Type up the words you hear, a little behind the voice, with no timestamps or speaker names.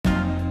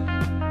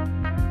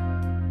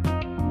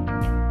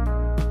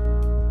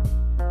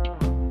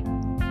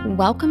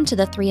Welcome to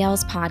the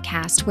 3Ls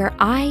podcast, where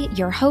I,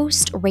 your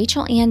host,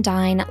 Rachel Ann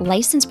Dine,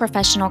 licensed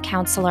professional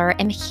counselor,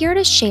 am here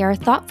to share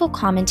thoughtful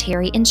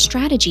commentary and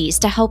strategies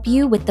to help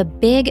you with the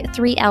big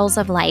 3Ls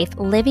of life: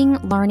 living,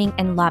 learning,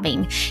 and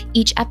loving.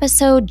 Each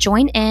episode,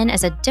 join in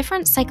as a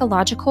different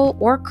psychological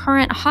or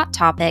current hot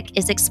topic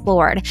is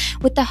explored,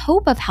 with the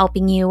hope of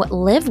helping you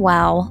live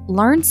well,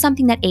 learn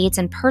something that aids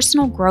in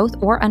personal growth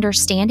or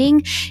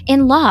understanding,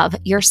 and love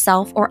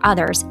yourself or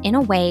others in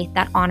a way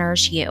that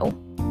honors you.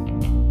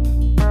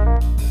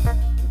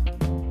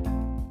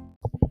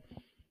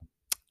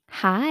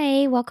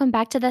 Hi, welcome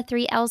back to the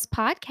 3Ls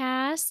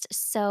podcast.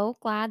 So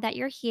glad that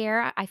you're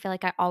here. I feel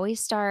like I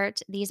always start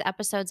these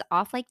episodes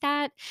off like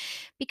that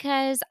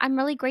because I'm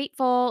really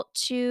grateful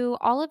to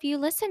all of you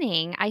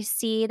listening. I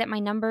see that my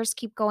numbers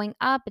keep going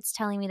up. It's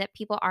telling me that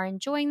people are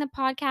enjoying the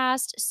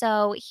podcast.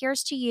 So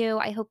here's to you.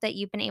 I hope that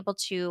you've been able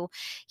to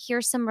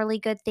hear some really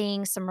good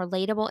things, some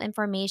relatable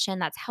information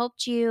that's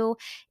helped you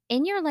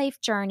in your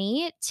life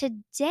journey.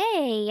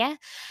 Today,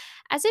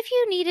 as if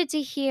you needed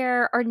to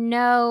hear or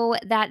know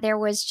that there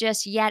was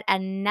just yet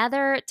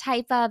another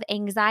type of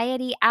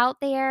anxiety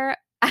out there,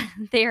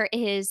 there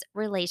is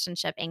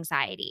relationship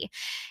anxiety.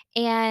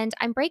 And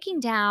I'm breaking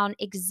down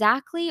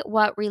exactly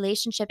what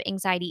relationship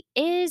anxiety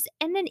is,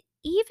 and then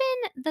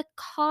even the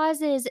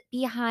causes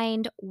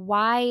behind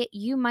why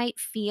you might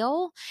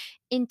feel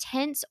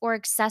intense or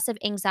excessive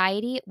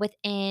anxiety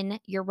within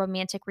your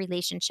romantic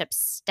relationship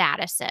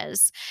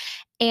statuses.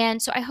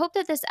 And so I hope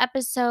that this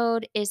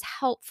episode is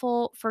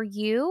helpful for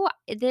you.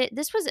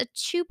 This was a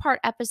two-part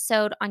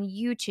episode on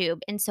YouTube.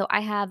 And so I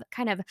have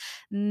kind of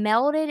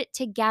melded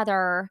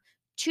together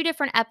two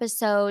different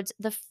episodes.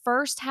 The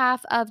first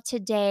half of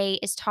today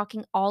is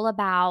talking all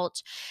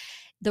about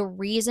the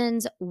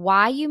reasons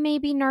why you may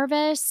be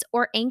nervous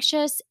or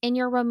anxious in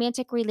your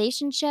romantic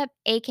relationship,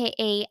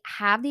 aka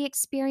have the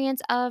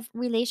experience of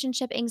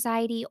relationship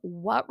anxiety,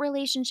 what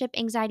relationship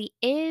anxiety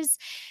is.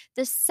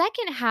 The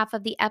second half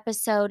of the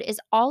episode is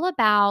all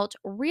about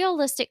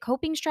realistic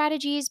coping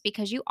strategies,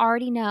 because you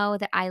already know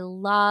that I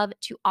love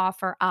to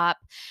offer up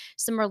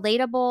some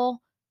relatable,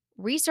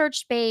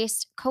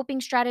 research-based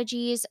coping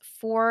strategies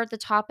for the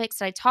topics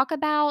that I talk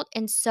about.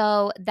 And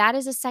so that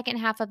is the second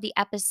half of the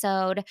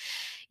episode.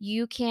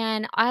 You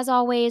can, as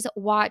always,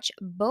 watch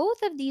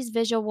both of these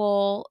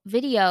visual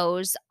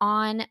videos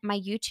on my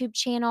YouTube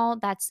channel.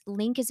 That's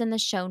link is in the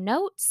show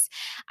notes.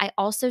 I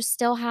also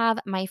still have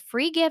my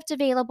free gift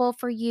available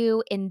for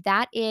you, and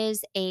that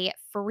is a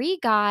free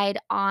guide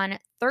on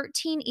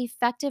 13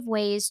 effective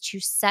ways to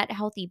set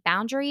healthy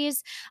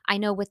boundaries. I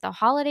know with the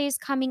holidays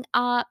coming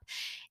up,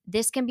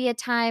 this can be a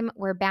time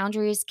where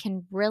boundaries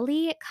can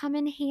really come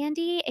in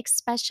handy,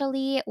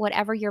 especially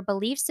whatever your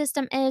belief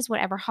system is,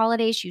 whatever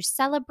holidays you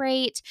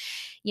celebrate.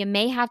 You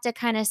may have to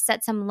kind of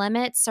set some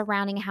limits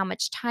surrounding how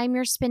much time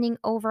you're spending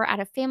over at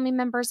a family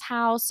member's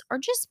house, or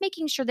just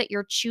making sure that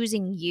you're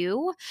choosing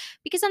you.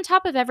 Because on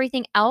top of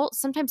everything else,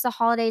 sometimes the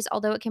holidays,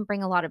 although it can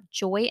bring a lot of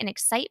joy and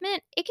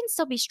excitement, it can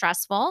still be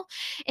stressful.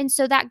 And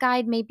so that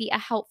guide may be a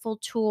helpful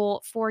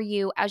tool for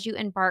you as you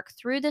embark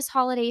through this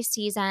holiday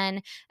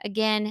season.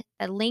 Again,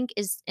 the link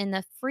is in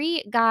the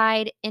free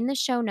guide in the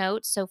show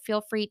notes, so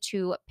feel free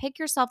to pick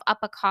yourself up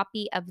a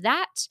copy of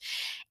that.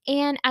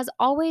 And as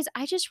always,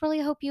 I just really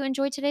hope you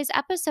enjoyed today's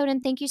episode,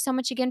 and thank you so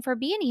much again for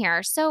being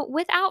here. So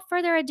without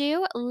further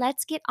ado,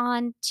 let's get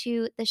on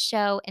to the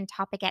show and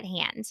topic at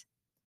hand.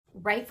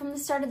 Right from the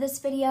start of this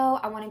video,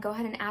 I want to go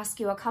ahead and ask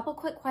you a couple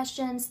quick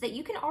questions that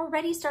you can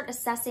already start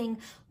assessing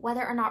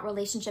whether or not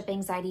relationship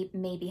anxiety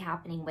may be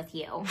happening with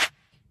you.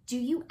 Do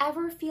you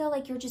ever feel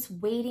like you're just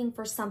waiting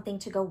for something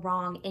to go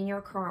wrong in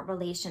your current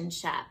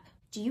relationship?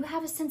 Do you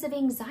have a sense of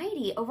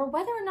anxiety over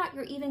whether or not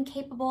you're even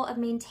capable of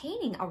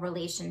maintaining a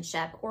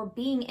relationship or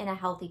being in a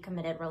healthy,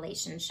 committed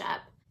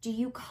relationship? Do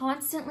you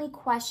constantly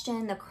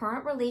question the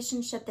current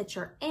relationship that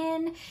you're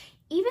in,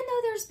 even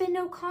though there's been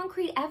no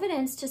concrete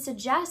evidence to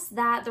suggest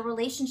that the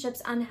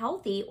relationship's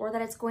unhealthy or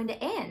that it's going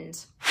to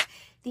end?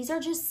 These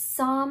are just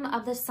some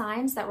of the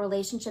signs that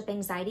relationship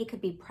anxiety could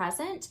be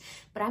present,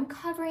 but I'm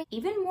covering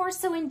even more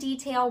so in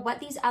detail what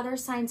these other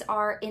signs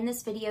are in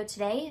this video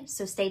today,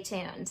 so stay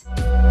tuned.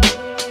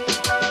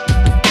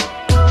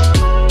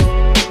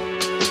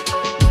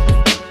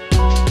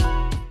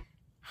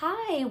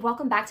 Hi,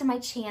 welcome back to my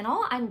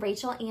channel. I'm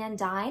Rachel Ann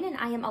Dine, and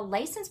I am a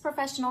licensed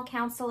professional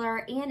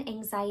counselor and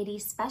anxiety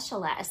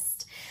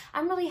specialist.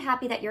 I'm really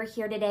happy that you're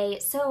here today,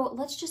 so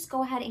let's just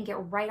go ahead and get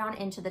right on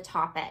into the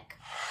topic.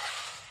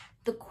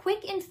 The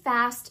quick and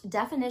fast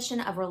definition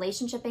of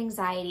relationship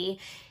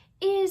anxiety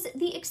is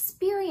the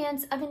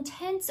experience of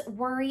intense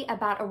worry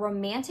about a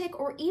romantic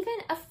or even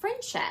a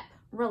friendship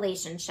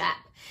relationship.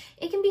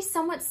 It can be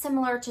somewhat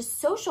similar to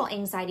social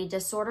anxiety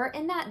disorder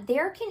in that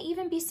there can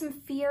even be some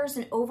fears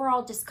and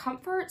overall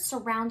discomfort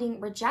surrounding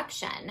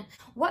rejection.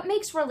 What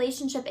makes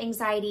relationship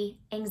anxiety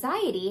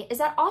anxiety is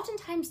that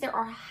oftentimes there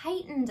are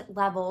heightened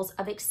levels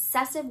of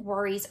excessive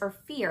worries or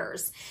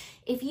fears.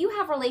 If you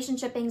have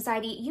relationship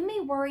anxiety, you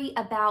may worry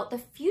about the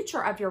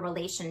future of your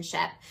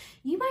relationship.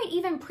 You might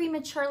even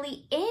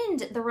prematurely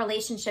end the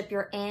relationship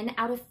you're in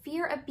out of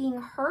fear of being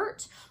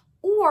hurt,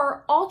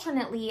 or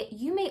alternately,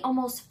 you may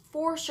almost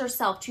force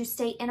yourself to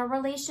stay in a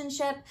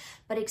relationship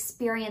but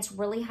experience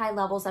really high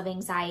levels of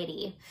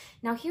anxiety.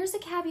 Now, here's a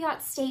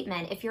caveat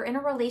statement. If you're in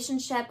a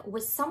relationship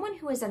with someone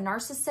who is a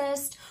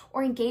narcissist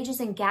or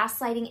engages in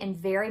gaslighting and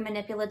very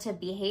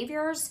manipulative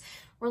behaviors,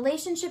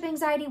 relationship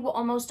anxiety will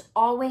almost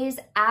always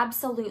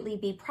absolutely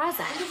be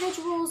present.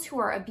 Individuals who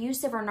are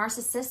abusive or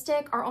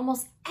narcissistic are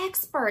almost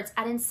experts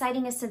at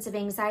inciting a sense of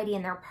anxiety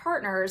in their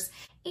partners.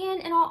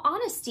 And in all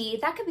honesty,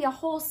 that could be a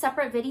whole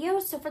separate video.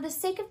 So for the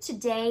sake of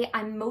today,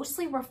 I'm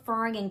mostly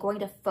referring and going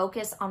to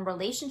focus on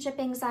relationship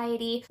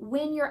anxiety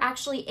when you're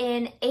actually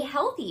in a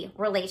healthy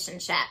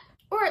relationship,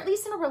 or at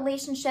least in a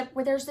relationship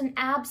where there's an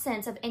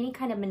absence of any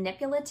kind of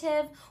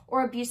manipulative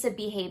or abusive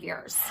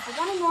behaviors. I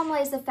want to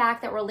normalize the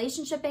fact that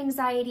relationship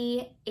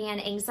anxiety and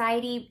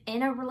anxiety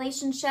in a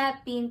relationship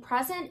being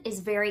present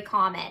is very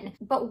common.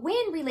 But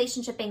when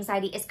relationship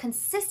anxiety is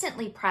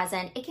consistently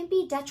present, it can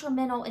be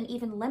detrimental and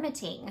even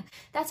limiting.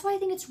 That's why I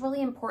think it's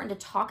really important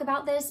to talk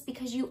about this,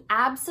 because you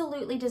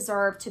absolutely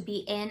deserve to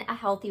be in a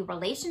healthy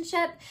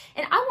relationship.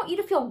 And I want you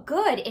to feel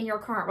good in your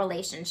current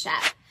relationship.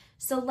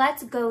 So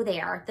let's go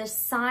there. The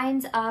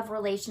signs of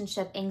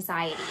relationship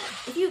anxiety.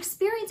 If you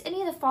experience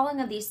any of the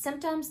following of these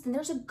symptoms, then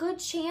there's a good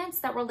chance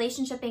that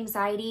relationship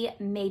anxiety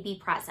may be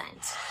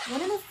present.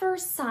 One of the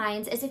first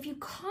signs is if you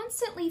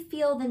constantly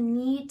feel the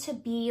need to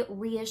be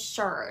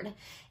reassured.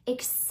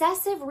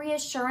 Excessive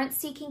reassurance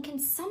seeking can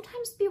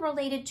sometimes be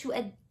related to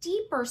a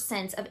deeper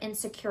sense of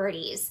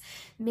insecurities.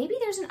 Maybe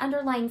there's an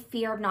underlying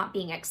fear of not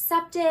being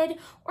accepted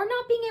or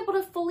not being able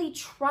to fully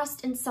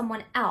trust in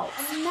someone else.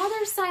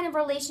 Another sign of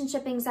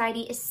relationship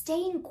anxiety is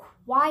staying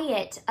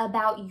quiet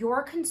about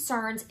your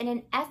concerns in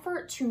an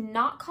effort to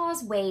not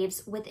cause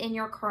waves within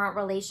your current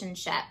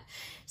relationship.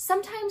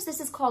 Sometimes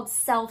this is called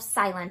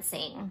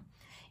self-silencing.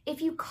 If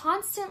you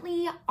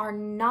constantly are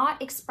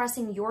not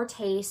expressing your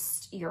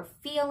taste, your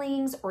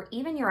feelings, or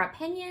even your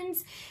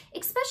opinions,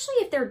 especially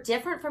if they're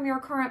different from your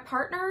current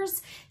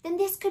partners, then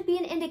this could be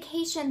an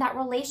indication that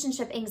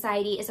relationship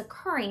anxiety is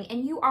occurring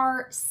and you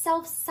are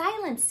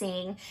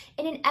self-silencing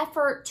in an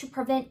effort to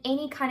prevent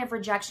any kind of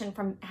rejection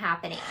from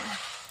happening.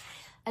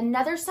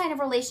 Another sign of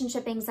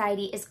relationship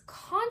anxiety is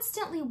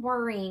constantly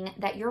worrying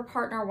that your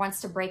partner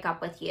wants to break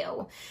up with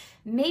you.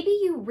 Maybe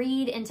you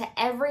read into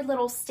every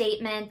little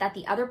statement that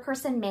the other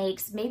person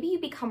makes. Maybe you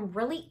become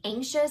really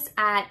anxious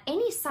at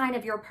any sign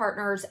of your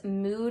partner's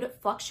mood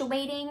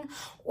fluctuating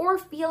or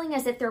feeling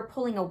as if they're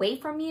pulling away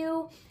from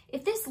you.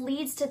 If this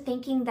leads to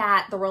thinking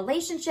that the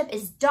relationship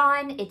is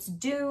done, it's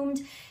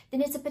doomed, then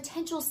it's a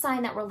potential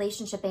sign that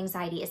relationship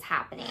anxiety is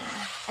happening.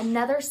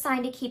 Another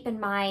sign to keep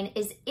in mind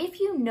is if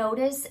you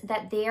notice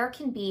that there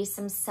can be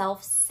some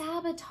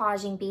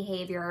self-sabotaging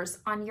behaviors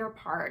on your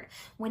part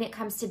when it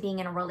comes to being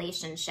in a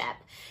relationship.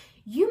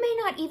 You may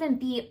not even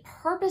be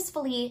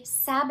purposefully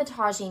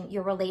sabotaging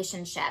your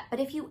relationship, but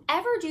if you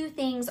ever do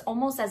things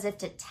almost as if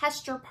to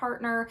test your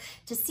partner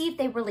to see if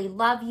they really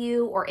love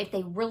you or if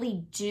they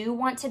really do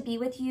want to be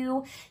with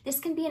you, this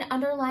can be an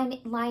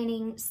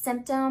underlying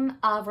symptom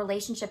of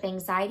relationship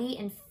anxiety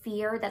and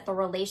fear that the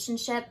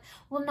relationship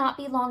will not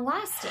be long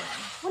lasting.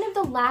 One of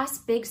the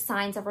last big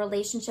signs of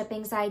relationship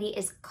anxiety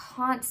is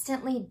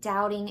constantly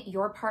doubting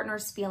your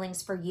partner's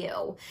feelings for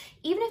you,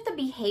 even if the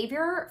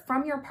behavior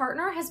from your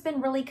partner has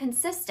been really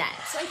consistent.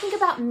 So I think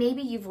about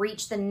maybe you've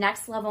reached the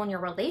next level in your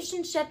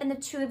relationship and the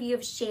two of you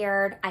have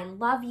shared I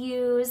love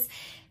yous,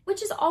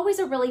 which is always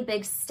a really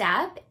big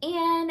step.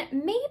 And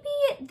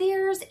maybe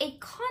there's a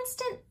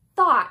constant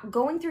thought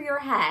going through your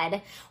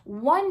head,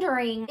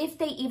 wondering if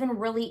they even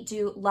really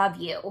do love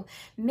you.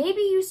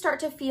 Maybe you start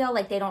to feel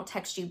like they don't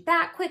text you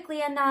back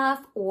quickly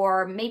enough,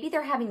 or maybe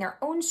they're having their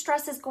own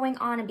stresses going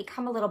on and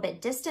become a little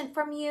bit distant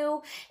from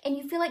you. And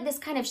you feel like this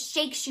kind of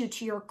shakes you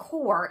to your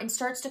core and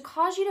starts to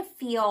cause you to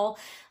feel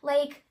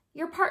like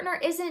your partner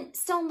isn't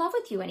still in love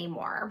with you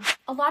anymore.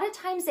 A lot of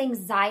times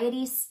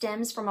anxiety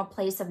stems from a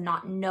place of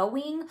not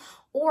knowing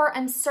or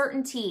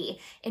uncertainty.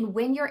 And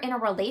when you're in a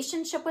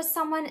relationship with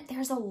someone,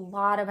 there's a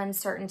lot of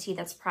uncertainty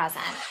that's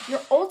present.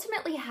 You're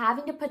ultimately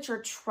having to put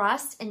your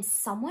trust in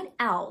someone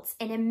else.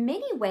 And in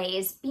many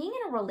ways, being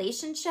in a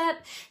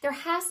relationship, there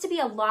has to be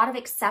a lot of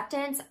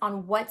acceptance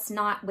on what's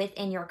not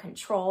within your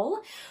control,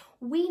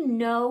 We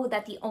know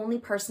that the only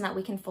person that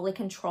we can fully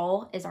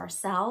control is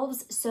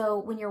ourselves. So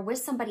when you're with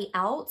somebody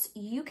else,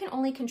 you can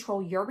only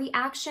control your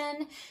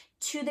reaction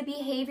to the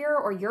behavior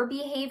or your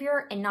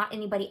behavior and not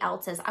anybody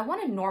else's. I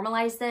want to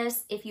normalize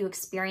this if you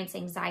experience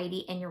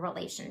anxiety in your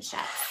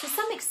relationship. To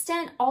some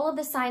extent, all of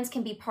the signs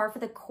can be par for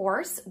the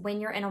course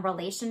when you're in a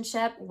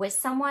relationship with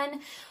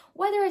someone,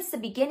 whether it's the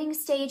beginning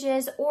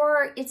stages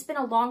or it's been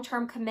a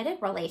long-term committed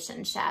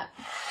relationship.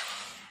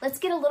 Let's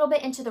get a little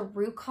bit into the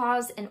root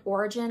cause and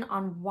origin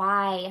on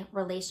why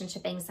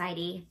relationship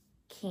anxiety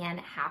can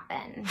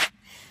happen.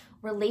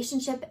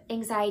 Relationship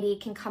anxiety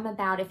can come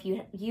about if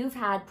you've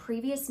had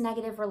previous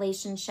negative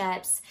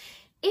relationships,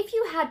 if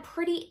you had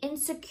pretty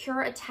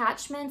insecure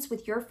attachments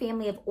with your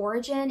family of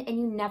origin and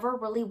you never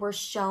really were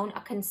shown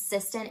a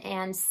consistent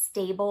and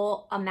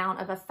stable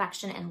amount of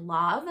affection and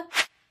love.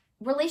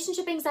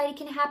 Relationship anxiety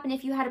can happen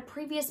if you had a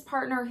previous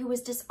partner who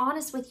was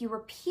dishonest with you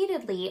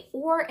repeatedly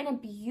or an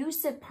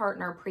abusive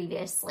partner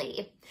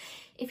previously.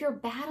 If you're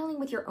battling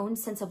with your own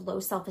sense of low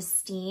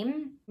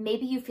self-esteem,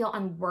 maybe you feel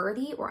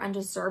unworthy or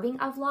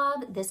undeserving of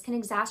love, this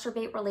can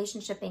exacerbate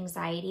relationship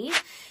anxiety.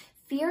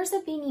 Fears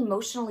of being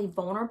emotionally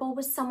vulnerable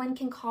with someone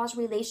can cause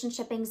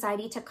relationship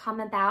anxiety to come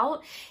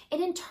about.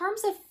 And in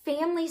terms of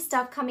family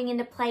stuff coming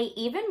into play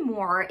even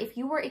more, if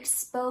you were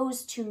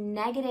exposed to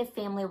negative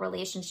family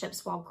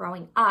relationships while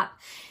growing up,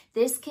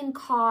 this can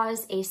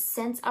cause a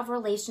sense of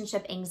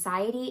relationship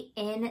anxiety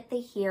in the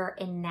here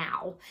and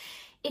now.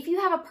 If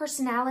you have a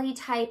personality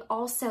type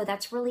also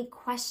that's really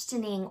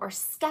questioning or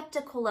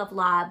skeptical of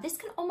love, this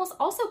can almost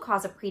also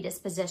cause a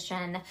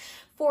predisposition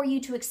for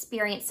you to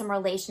experience some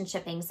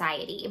relationship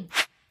anxiety.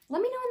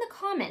 Let me know in the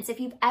comments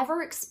if you've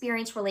ever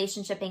experienced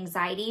relationship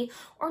anxiety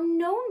or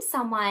known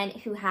someone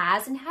who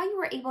has and how you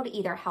were able to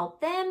either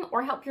help them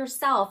or help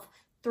yourself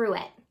through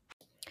it.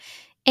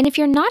 And if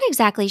you're not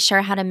exactly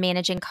sure how to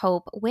manage and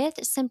cope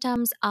with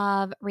symptoms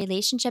of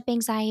relationship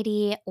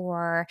anxiety,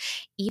 or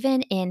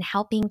even in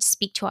helping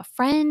speak to a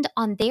friend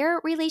on their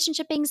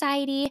relationship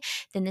anxiety,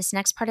 then this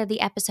next part of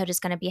the episode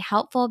is going to be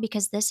helpful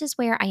because this is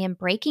where I am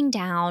breaking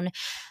down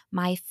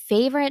my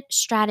favorite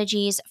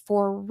strategies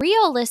for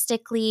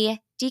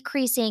realistically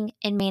decreasing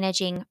and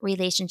managing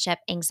relationship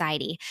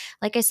anxiety.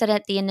 Like I said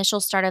at the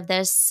initial start of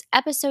this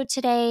episode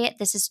today,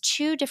 this is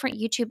 2 different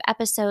YouTube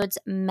episodes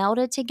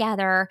melded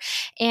together.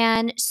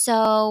 And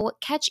so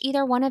catch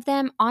either one of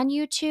them on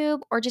YouTube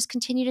or just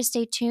continue to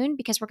stay tuned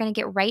because we're going to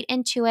get right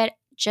into it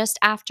just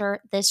after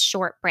this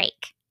short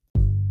break.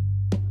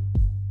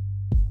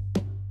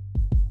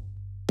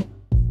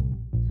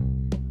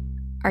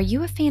 Are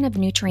you a fan of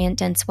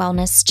nutrient-dense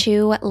wellness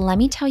too? Let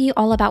me tell you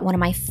all about one of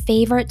my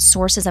favorite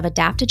sources of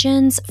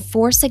adaptogens,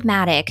 Four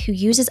Sigmatic, who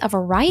uses a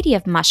variety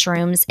of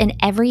mushrooms in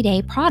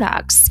everyday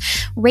products.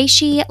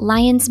 Reishi,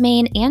 lion's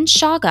mane, and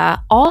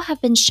chaga all have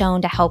been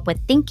shown to help with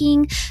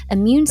thinking,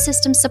 immune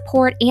system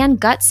support, and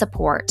gut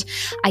support.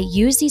 I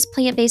use these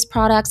plant-based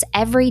products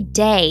every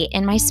day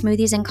in my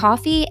smoothies and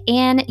coffee,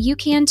 and you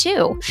can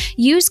too.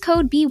 Use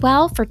code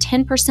BEWELL for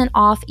 10%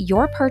 off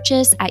your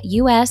purchase at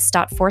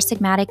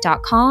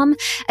us.foursigmatic.com.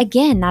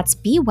 Again, that's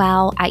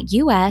BeWell at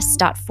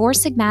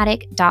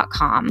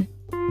us.foursigmatic.com.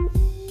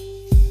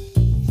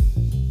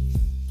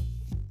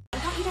 I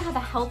want you to have a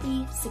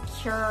healthy,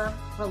 secure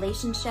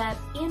relationship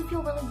and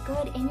feel really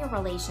good in your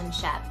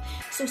relationship.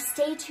 So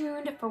stay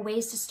tuned for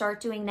ways to start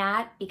doing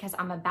that because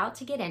I'm about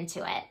to get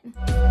into it.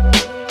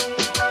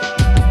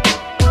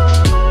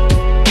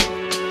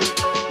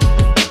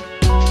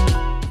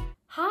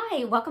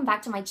 Hi, welcome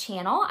back to my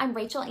channel. I'm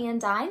Rachel Ann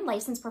Dine,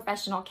 licensed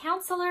professional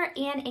counselor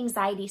and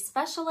anxiety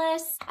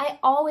specialist. I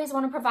always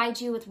want to provide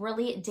you with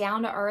really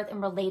down-to-earth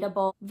and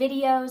relatable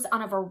videos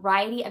on a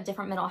variety of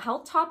different mental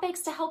health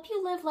topics to help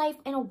you live life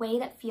in a way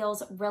that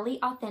feels really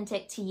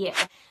authentic to you.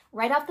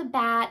 Right off the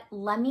bat,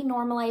 let me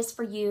normalize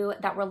for you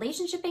that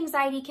relationship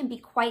anxiety can be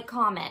quite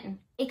common,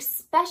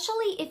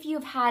 especially if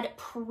you've had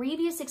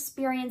previous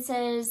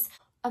experiences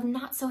of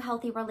not so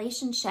healthy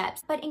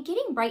relationships. But in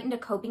getting right into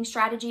coping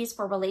strategies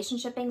for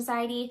relationship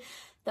anxiety,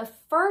 the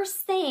first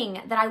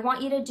thing that I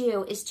want you to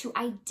do is to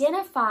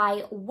identify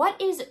what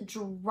is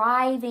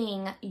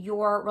driving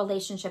your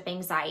relationship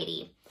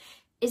anxiety.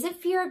 Is it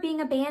fear of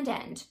being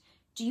abandoned?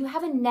 Do you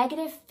have a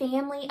negative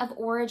family of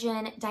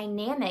origin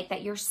dynamic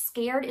that you're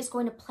scared is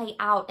going to play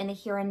out in the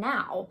here and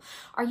now?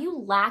 Are you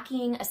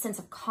lacking a sense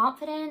of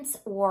confidence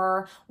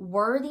or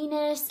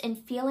worthiness in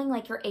feeling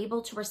like you're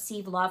able to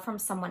receive love from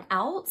someone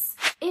else?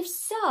 If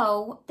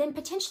so, then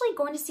potentially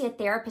going to see a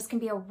therapist can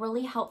be a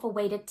really helpful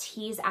way to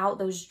tease out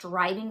those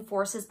driving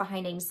forces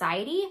behind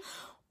anxiety,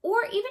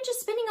 or even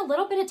just spending a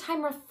little bit of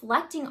time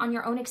reflecting on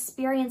your own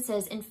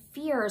experiences and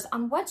fears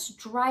on what's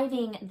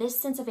driving this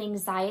sense of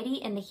anxiety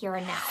in the here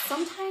and now.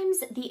 Sometimes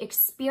the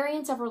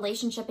experience of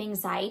relationship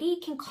anxiety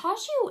can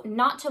cause you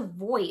not to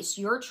voice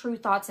your true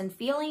thoughts and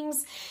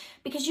feelings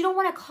because you don't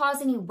want to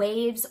cause any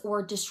waves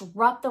or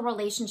disrupt the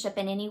relationship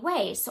in any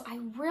way. So I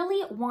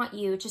really want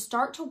you to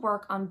start to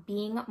work on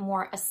being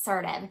more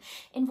assertive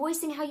and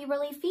voicing how you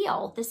really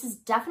feel. This is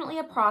definitely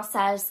a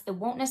process. It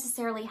won't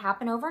necessarily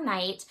happen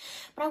overnight,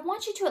 but I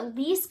want you to at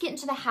least get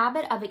into the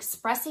habit of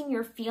expressing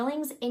your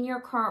feelings in your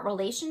current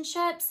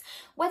relationships,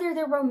 whether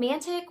they're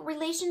romantic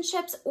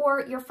relationships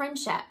or your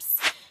friendships.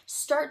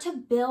 Start to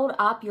build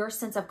up your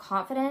sense of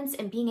confidence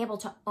and being able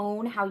to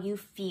own how you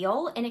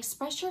feel and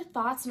express your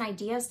thoughts and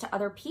ideas to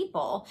other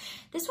people.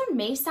 This one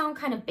may sound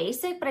kind of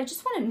basic, but I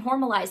just want to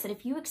normalize that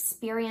if you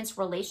experience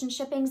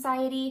relationship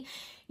anxiety,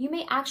 you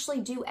may actually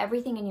do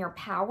everything in your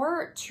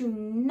power to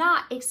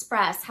not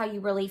express how you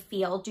really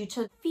feel due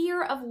to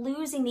fear of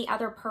losing the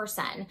other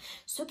person.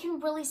 So it can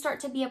really start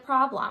to be a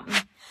problem.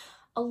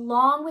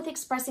 Along with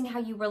expressing how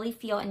you really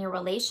feel in your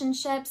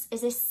relationships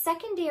is a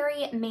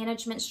secondary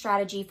management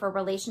strategy for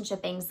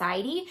relationship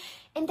anxiety,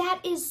 and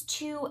that is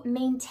to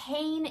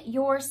maintain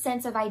your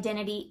sense of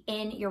identity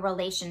in your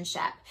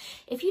relationship.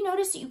 If you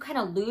notice that you kind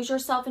of lose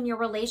yourself in your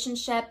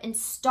relationship and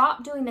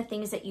stop doing the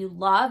things that you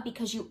love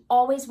because you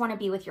always want to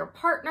be with your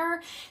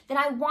partner, then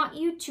I want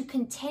you to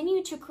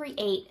continue to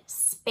create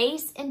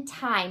space and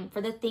time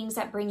for the things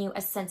that bring you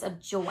a sense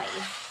of joy.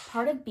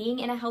 Part of being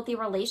in a healthy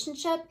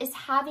relationship is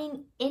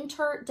having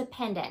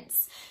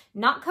interdependence,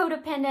 not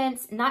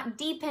codependence, not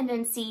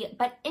dependency,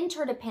 but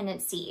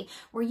interdependency,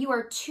 where you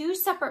are two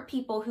separate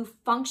people who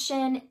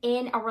function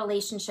in a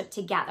relationship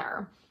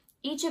together.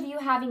 Each of you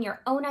having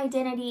your own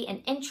identity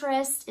and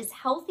interest is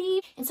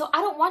healthy, and so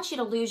I don't want you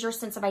to lose your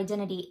sense of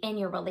identity in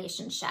your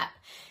relationship.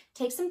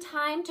 Take some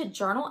time to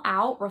journal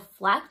out,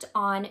 reflect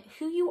on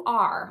who you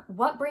are,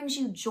 what brings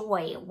you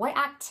joy, what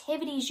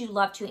activities you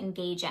love to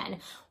engage in,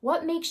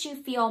 what makes you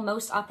feel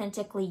most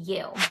authentically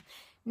you.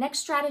 Next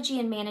strategy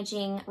in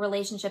managing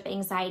relationship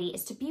anxiety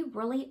is to be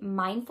really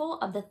mindful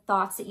of the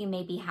thoughts that you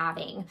may be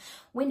having.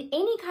 When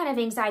any kind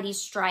of anxiety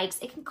strikes,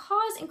 it can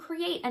cause and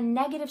create a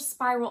negative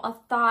spiral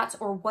of thoughts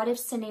or what-if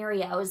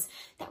scenarios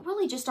that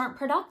really just aren't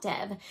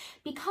productive.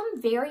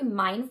 Become very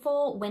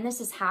mindful when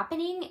this is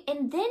happening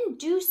and then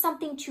do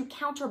something to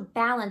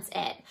counterbalance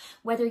it,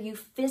 whether you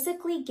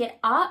physically get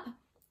up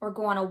or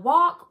go on a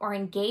walk, or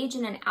engage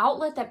in an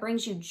outlet that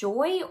brings you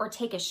joy, or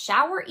take a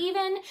shower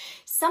even,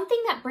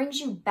 something that brings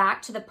you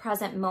back to the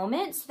present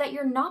moment so that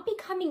you're not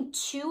becoming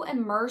too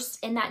immersed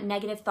in that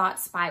negative thought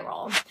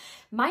spiral.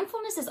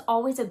 Mindfulness is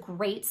always a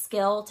great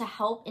skill to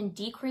help in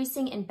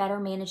decreasing and better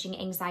managing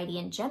anxiety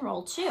in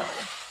general too.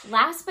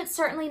 Last but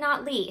certainly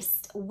not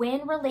least,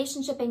 when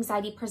relationship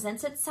anxiety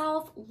presents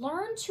itself,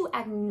 learn to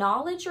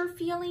acknowledge your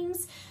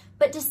feelings,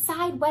 but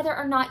decide whether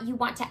or not you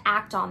want to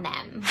act on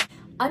them.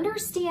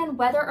 Understand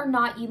whether or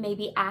not you may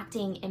be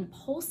acting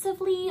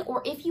impulsively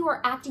or if you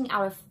are acting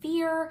out of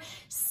fear.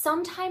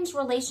 Sometimes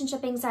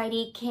relationship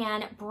anxiety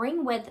can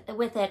bring with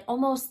it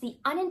almost the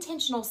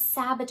unintentional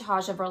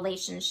sabotage of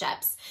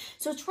relationships.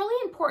 So it's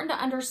really important to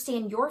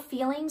understand your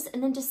feelings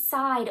and then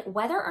decide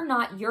whether or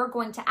not you're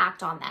going to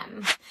act on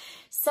them.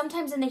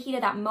 Sometimes in the heat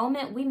of that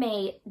moment, we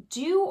may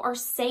do or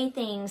say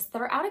things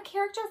that are out of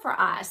character for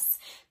us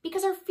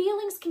because our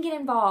feelings can get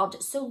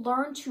involved. So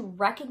learn to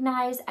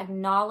recognize,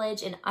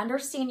 acknowledge, and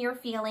understand your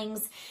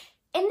feelings,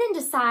 and then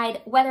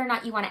decide whether or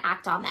not you want to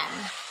act on them.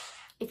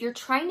 If you're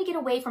trying to get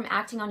away from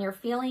acting on your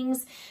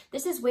feelings,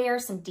 this is where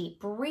some deep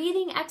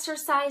breathing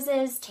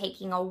exercises,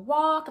 taking a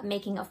walk,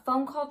 making a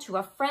phone call to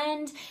a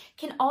friend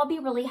can all be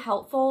really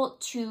helpful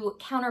to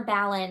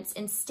counterbalance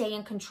and stay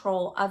in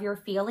control of your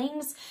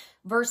feelings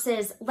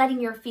versus letting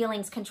your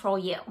feelings control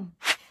you.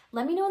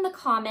 Let me know in the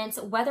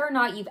comments whether or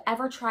not you've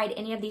ever tried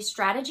any of these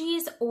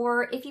strategies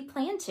or if you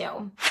plan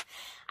to.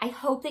 I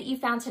hope that you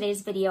found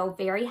today's video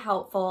very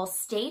helpful.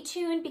 Stay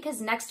tuned because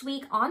next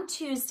week on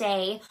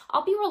Tuesday,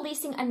 I'll be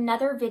releasing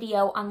another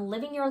video on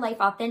living your life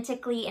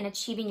authentically and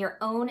achieving your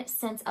own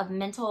sense of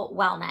mental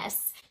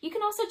wellness. You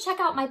can also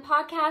check out my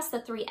podcast, The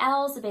 3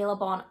 Ls,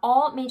 available on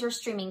all major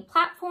streaming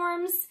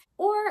platforms,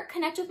 or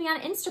connect with me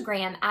on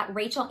Instagram at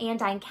Rachel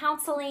Andine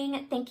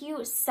Counseling. Thank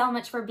you so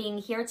much for being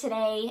here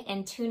today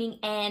and tuning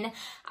in.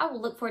 I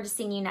will look forward to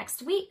seeing you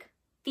next week.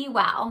 Be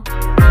well.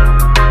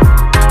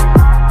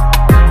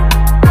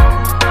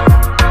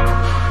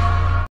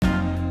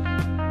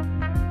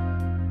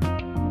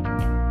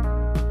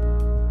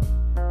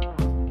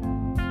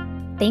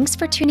 Thanks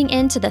for tuning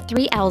in to the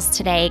 3 Ls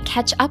today.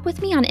 Catch up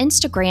with me on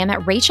Instagram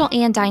at Rachel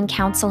Andine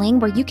Counseling,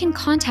 where you can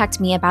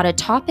contact me about a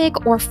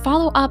topic or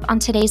follow up on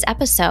today's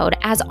episode.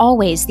 As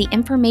always, the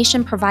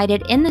information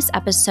provided in this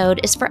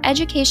episode is for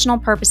educational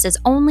purposes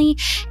only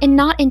and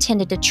not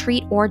intended to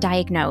treat or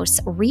diagnose.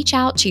 Reach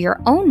out to your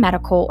own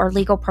medical or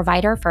legal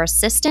provider for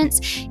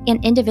assistance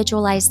and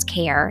individualized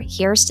care.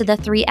 Here's to the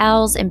 3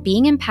 Ls and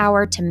being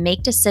empowered to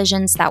make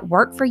decisions that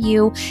work for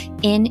you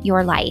in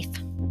your life.